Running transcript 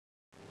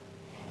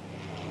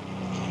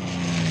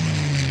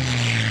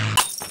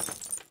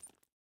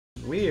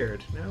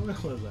weird. Now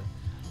where was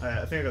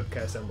I? I think I got the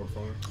cast emerald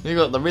from him. You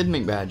got the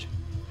rhythmic badge.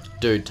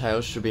 Dude,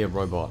 Tails should be a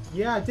robot.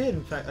 Yeah, I did.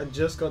 In fact, I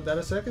just got that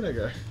a second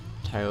ago.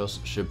 Tails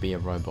should be a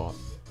robot.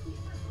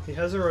 He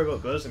has a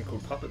robot version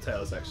called Puppet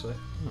Tails, actually.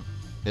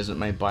 Is it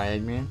made by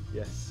Eggman?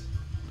 Yes.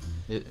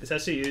 It's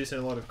actually used in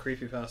a lot of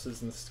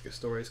creepypastas and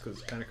stories because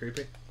it's kind of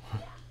creepy.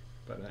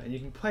 But you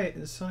can play it.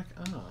 It's like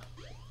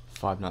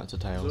Five Nights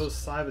at Tails. It was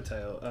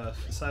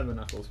Cyber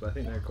Knuckles, but I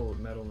think they're called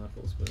Metal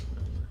Knuckles. But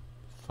no.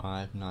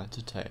 Five Nights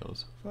at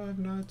Tails. Five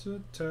Nights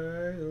at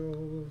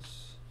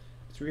Tails.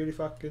 It's really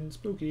fucking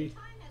spooky.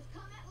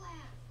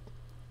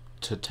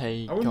 To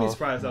take I wouldn't be off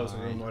surprised if that was a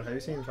my- real mod. Have you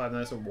seen Five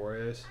Nights at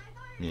Warriors?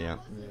 Yeah.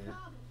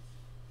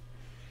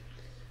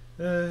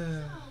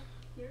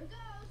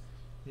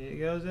 Here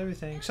goes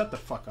everything. Shut the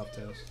fuck up,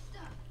 Tails.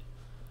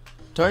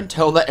 Don't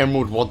tell the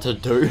Emerald what to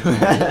do.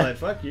 Like,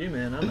 fuck you,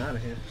 man. I'm out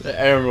of here. The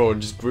Emerald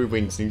just grew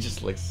wings and he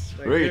just like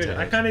screw Dude, Tails.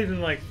 I can't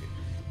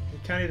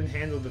even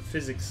handle the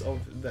physics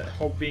of the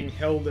whole being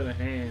held in a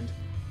hand,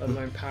 let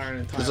alone power an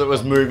entire. Because it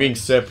was moving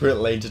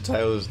separately to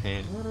Tails'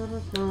 hand.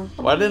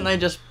 Why didn't they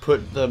just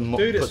put the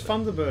Dude, it's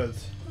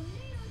Thunderbirds.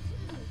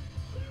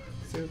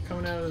 So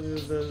coming out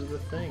of the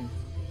thing.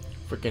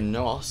 freaking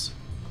NOS.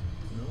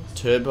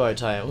 Turbo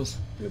Tails.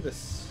 Look at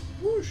this.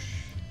 Whoosh.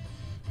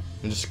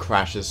 And just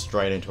crashes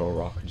straight into a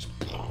rock. Just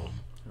Oh.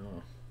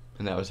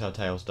 and that was how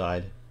Tails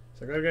died.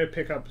 So I gotta go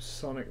pick up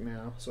Sonic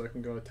now, so I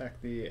can go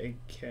attack the egg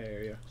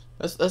area.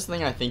 That's the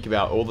thing I think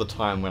about all the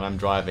time when I'm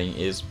driving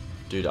is,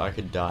 dude, I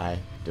could die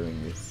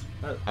doing this.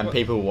 And What?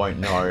 people won't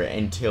know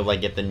until they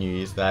get the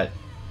news that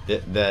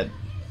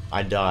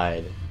I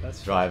died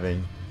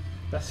driving.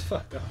 That's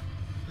fucked up.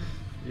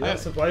 You're not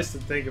supposed to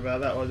think about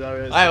that one,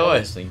 are you? I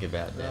always think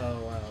about that. Oh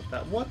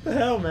wow. What the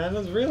hell, man?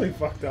 That's really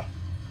fucked up.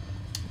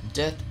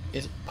 Death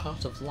is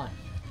part of life.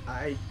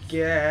 I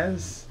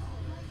guess.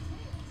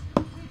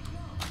 I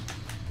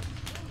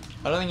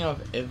don't think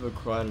I've ever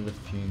cried at a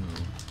funeral.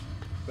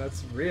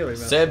 That's really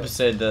messed Seb up.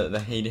 said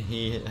that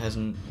he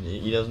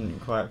doesn't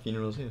cry at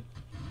funerals here.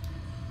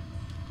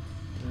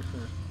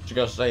 You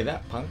gotta say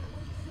that, punk.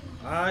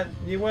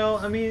 Yeah, well,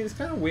 I mean, it's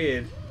kind of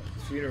weird.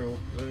 Funeral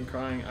and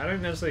crying. I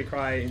don't necessarily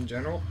cry in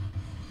general.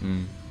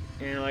 Mm.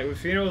 And like with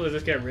funerals, I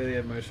just get really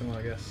emotional,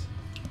 I guess.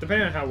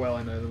 Depending on how well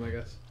I know them, I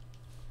guess.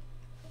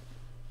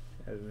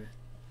 I don't know.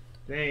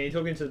 Dang, you're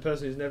talking to the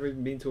person who's never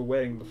even been to a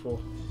wedding before.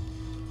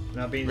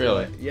 And I've been to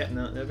Really?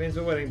 never been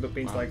to a wedding, but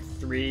been to like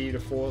 3 to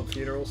 4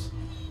 funerals.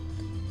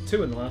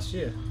 2 in the last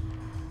year.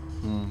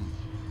 Mm.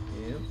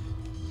 Yeah.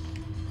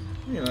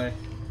 Anyway,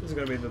 this is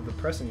gonna be the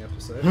depressing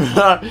episode.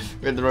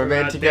 With the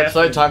romantic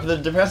episode, time for the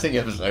depressing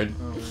episode.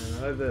 Oh man, I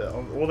hope that,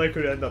 or they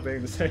could end up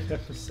being the same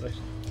episode.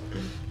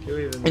 Who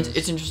even knows?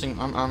 It's interesting.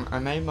 I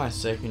made my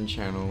second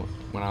channel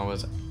when I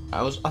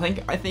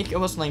think it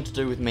was something to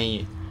do with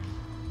me.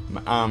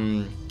 I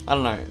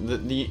don't know.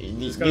 The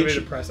It's gonna be YouTube...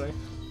 depressing.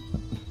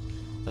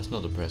 That's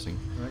not depressing.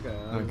 Okay.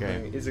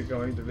 Okay. Is it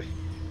going to be?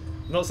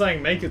 I'm not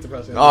saying make it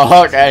depressing.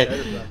 Oh, okay.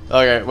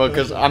 Okay. Well,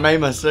 because I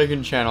made my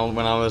second channel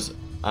when I was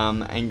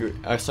angry.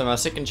 So my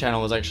second channel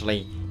was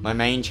actually my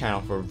main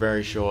channel for a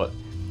very short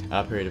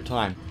period of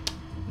time.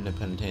 No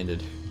pun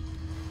intended.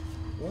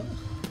 What?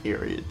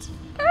 Periods.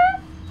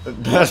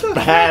 That's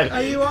bad. What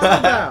are you on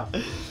about?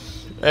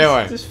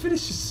 Anyway. Just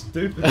finish your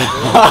stupid.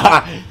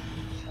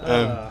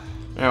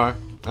 Anyway,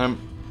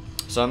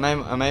 so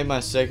I made my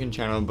second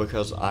channel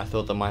because I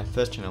thought that my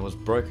first channel was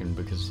broken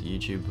because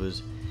YouTube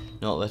was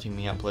not letting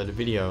me upload a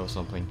video or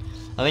something.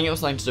 I think it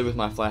was something to do with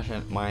my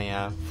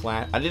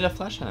I did a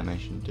flash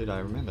animation, dude. I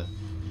remember.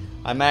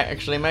 I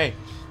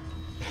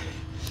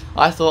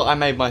thought I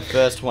made my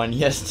first one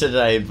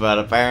yesterday,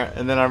 but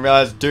and then I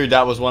realized, dude,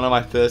 that was one of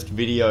my first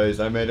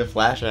videos. I made a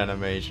flash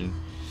animation.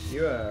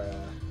 You are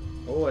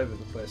all over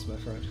the place, my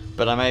friend.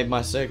 But I made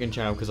my second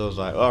channel because I was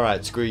like, all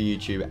right, screw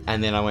YouTube,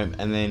 and then I went,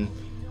 and then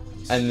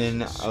I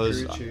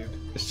was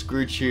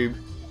Screwtube.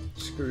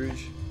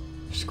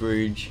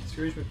 Scrooge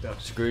McDuck.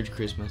 Scrooge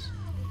Christmas.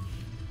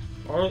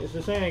 Alright, it's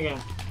the same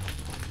again.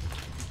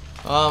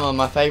 Oh,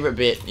 my favorite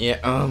bit. Yeah.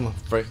 Oh my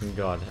freaking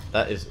god,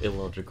 that is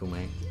illogical,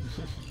 mate.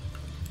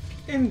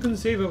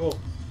 Inconceivable.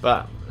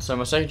 But so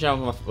my second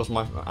channel was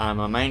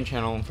my main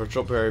channel for a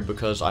short period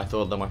because I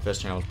thought that my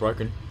first channel was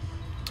broken,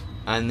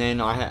 and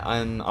then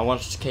I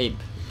wanted to keep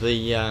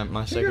the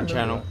my second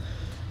channel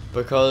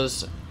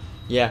because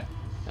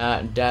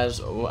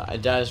Daz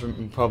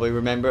probably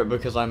remember it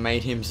because I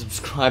made him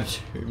subscribe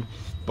to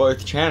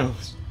both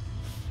channels.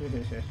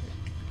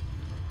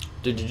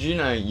 Did you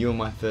know you were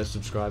my first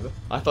subscriber?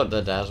 I thought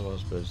that Daz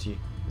was, but it's you.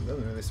 It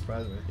doesn't really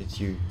surprise me. It's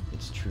you.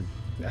 It's true.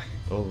 Yeah.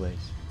 Always.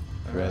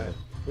 Forever. Right.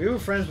 We were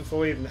friends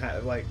before we even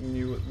had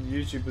knew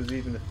YouTube was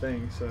even a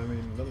thing. So I mean,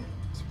 it doesn't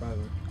surprise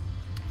me.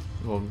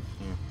 Well,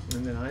 yeah.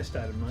 And then I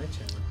started my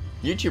channel.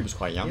 YouTube was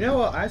quite young. You know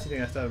what? I actually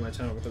think I started my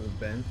channel because of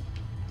Ben.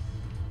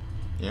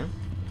 Yeah?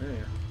 Yeah.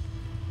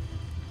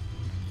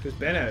 Because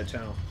Ben had a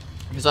channel.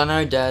 Because I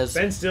know Daz...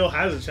 Ben still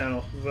has a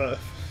channel, but...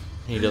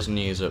 He doesn't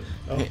use it.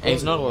 Oh,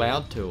 He's not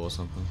allowed to or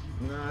something.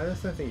 No, I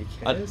just don't think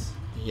he cares.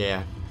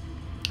 Yeah.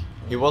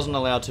 He wasn't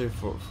allowed to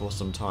for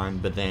some time,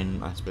 but then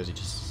I suppose he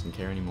just doesn't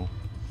care anymore.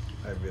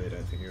 I really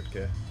don't think he would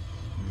care.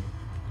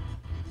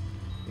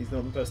 He's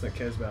not the person that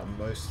cares about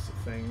most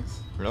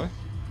things. Really?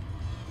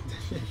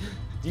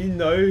 Do you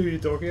know who you're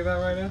talking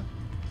about right now?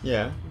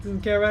 Yeah. He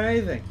doesn't care about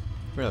anything.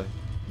 Really?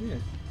 Yeah.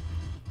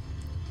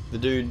 The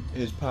dude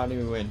whose party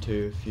we went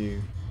to a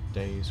few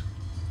days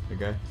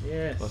ago.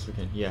 Yes. Last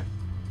weekend. Yeah.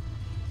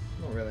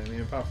 Not really. I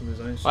mean, apart from his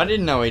own shit. I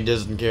didn't know he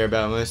doesn't care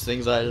about most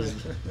things. I just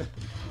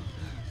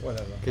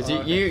Whatever. because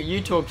okay.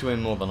 you talk to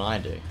him more than I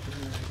do.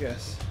 I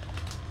guess.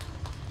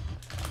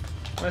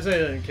 When I say he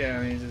doesn't care,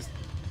 I mean just.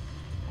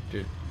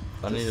 Dude,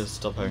 I need to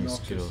stop having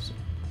obnoxious. Skittles.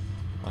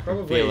 I can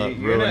Probably, feel it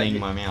you're ruining gonna-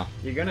 my mouth.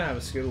 You're gonna have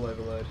a Skittle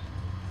overload.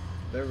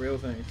 They're real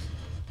things.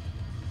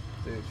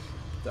 Dude,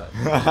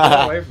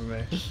 get away from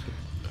me.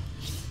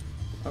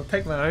 I'll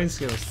take my own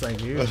Skittles,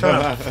 thank you. You're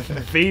trying to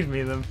feed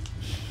me them.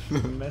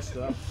 Messed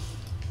up.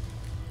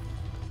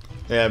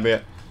 Yeah,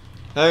 but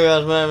hey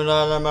guys,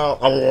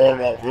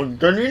 man,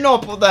 can you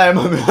not put that in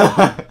my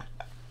mouth?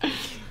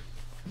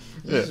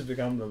 This has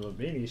become the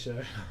Mabini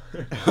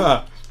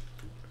show.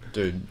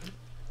 Dude,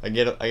 I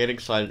get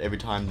excited every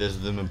time there's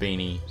the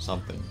Mabini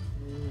something.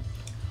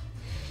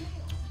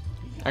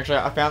 Actually,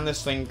 I found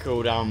this thing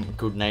called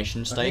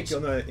Nation I think States.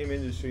 you'll know that Im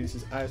Industries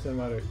is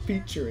ASMR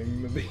featuring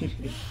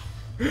Mabini.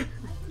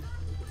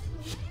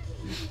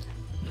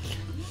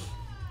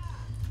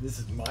 This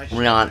is my show.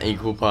 We aren't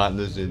equal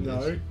partners in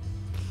No. this.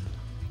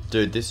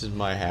 Dude, this is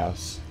my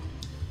house.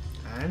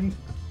 And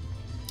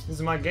this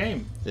is my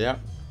game. Yeah.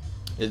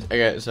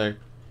 Okay, so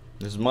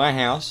this is my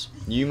house.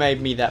 You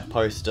made me that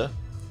poster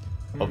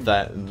of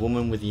that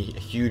woman with the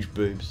huge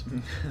boobs.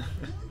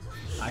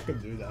 I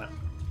can do that.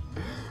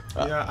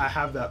 Yeah, I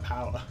have that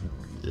power.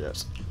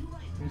 Yes.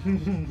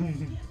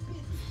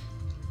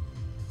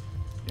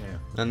 Yeah.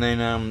 And then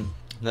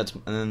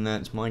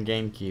that's my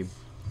GameCube,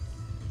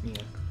 Yeah.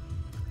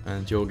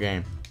 and it's your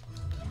game.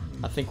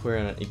 I think we're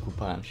in an equal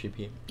partnership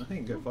here. I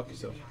think you go fuck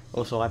yourself.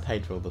 Also, I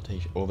paid for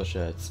all the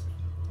shirts.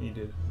 You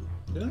did.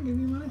 Did I give you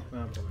money?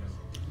 No, probably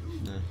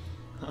No.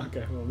 not.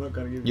 Okay, well I'm not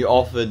gonna give You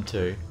offered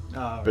to,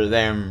 Oh, but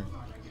then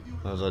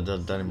I was like,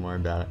 don't even worry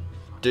about it.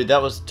 Dude,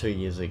 that was 2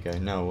 years ago.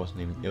 No, it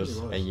wasn't even. It was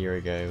a year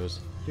ago. It was.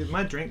 dude,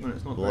 my drink when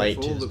it's not very Late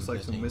full looks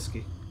like some 2013.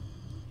 whiskey.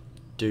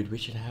 Dude, we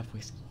should have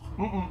whiskey.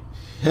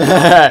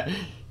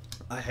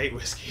 I hate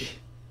whiskey.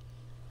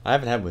 I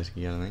haven't had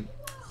whiskey, I don't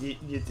think.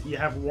 You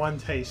have one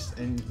taste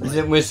and like,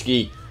 Isn't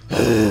whiskey?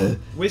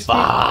 whiskey.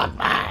 Fuck,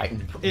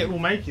 man. It will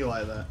make you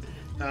like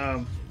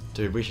that.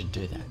 Dude, we should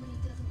do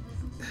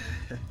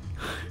that.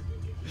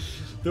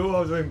 Do what I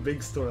was doing big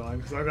storyline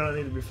because I'm gonna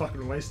need to be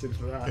fucking wasted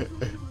for that.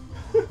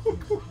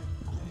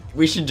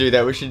 We should do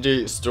that. We should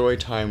do story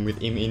time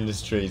with Im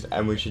Industries,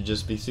 and we should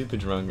just be super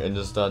drunk and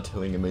just start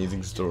telling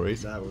amazing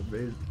stories. That would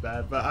be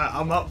bad, but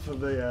I'm up for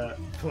the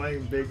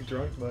playing big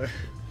drunk though.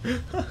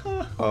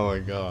 Oh my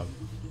god.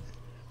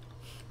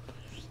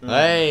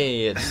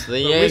 Hey, it's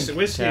the But egg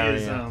whiskey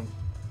is carrier.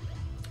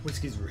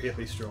 whiskey's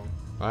really strong.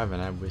 I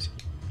haven't had whiskey.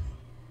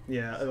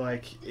 Yeah,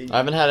 like I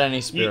haven't had any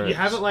you spirits.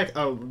 have it like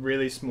a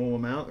really small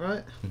amount,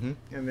 right? Mhm.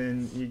 And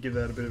then you give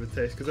that a bit of a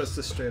taste because that's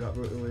just straight up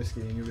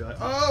whiskey, and you'll be like,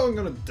 oh, I'm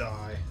gonna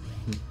die.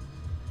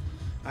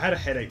 I had a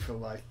headache for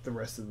like the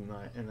rest of the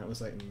night, and that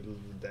was like in the middle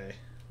of the day.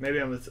 Maybe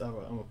I'm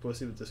a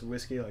pussy with this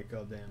whiskey, like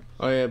goddamn.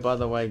 Oh yeah, by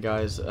the way,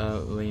 guys,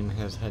 Liam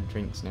has had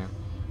drinks now.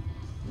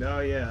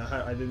 No,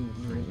 yeah, I didn't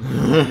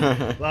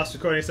drink. Last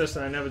recording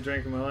session, I never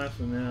drank in my life,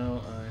 and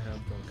now I have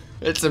drunk.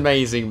 It's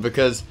amazing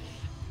because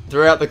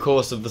throughout the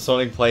course of the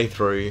Sonic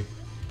playthrough,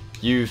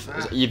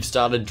 you've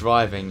started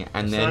driving,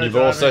 and then you've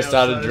also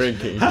started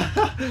drinking.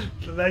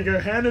 They go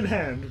hand in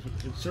hand,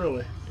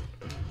 surely.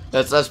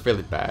 That's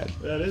really bad.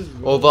 That is.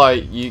 Although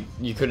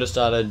you could have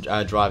started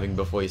driving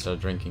before you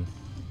started drinking,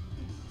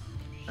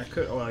 I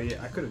could. Well,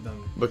 yeah, I could have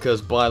done.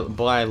 because by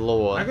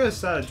law, I could have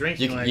started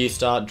drinking. you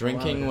start while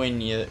drinking ago.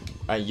 when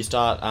you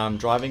start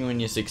driving when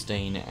you're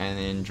 16, and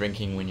then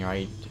drinking when you're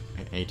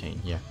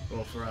 18. Yeah.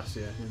 Well, for us,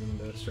 yeah,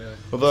 in Australia.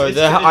 Although It's-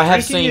 I have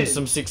drinking seen is-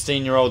 some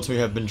 16-year-olds who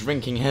have been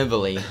drinking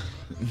heavily.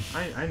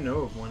 I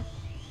know of one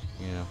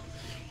Yeah.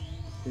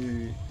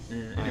 who.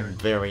 Anyway. I'm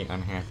very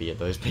unhappy at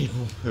those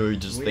people who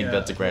just We, think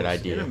that's a great in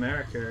idea.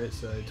 America,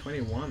 it's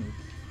 21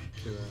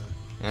 to.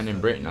 And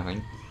in Britain, I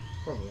think.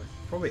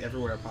 Probably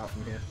everywhere apart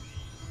from here.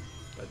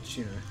 But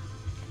you know.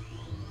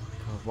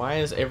 Why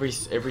is every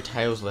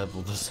Tails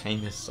level the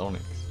same as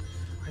Sonic's?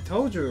 I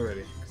told you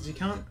already, because you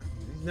can't.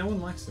 No one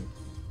likes him.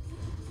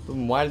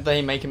 Then why did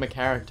they make him a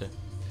character?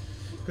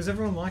 Because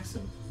everyone likes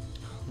him.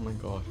 Oh my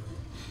god.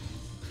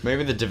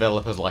 Maybe the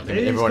developers like him,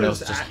 Maybe everyone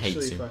it's else 'cause just hates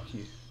actually him. Fuck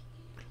you.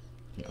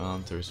 The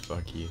answer is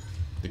fuck you.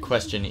 The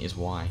question is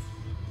why.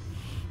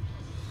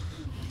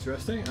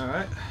 Interesting. All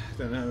right.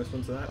 Don't know how to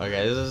respond to that.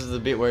 Okay, this is the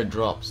bit where it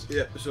drops.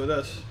 Yep. Sure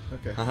does.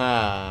 Okay.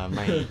 Haha,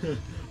 mate.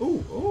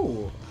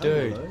 Ooh.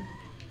 Dude. Hello.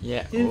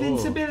 Yeah.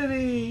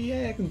 Invincibility.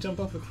 Yeah, I can jump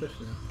off a cliff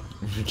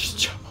now. Just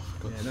jump off.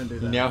 Yeah, don't do You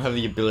that. now have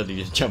the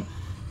ability to jump.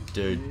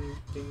 Dude.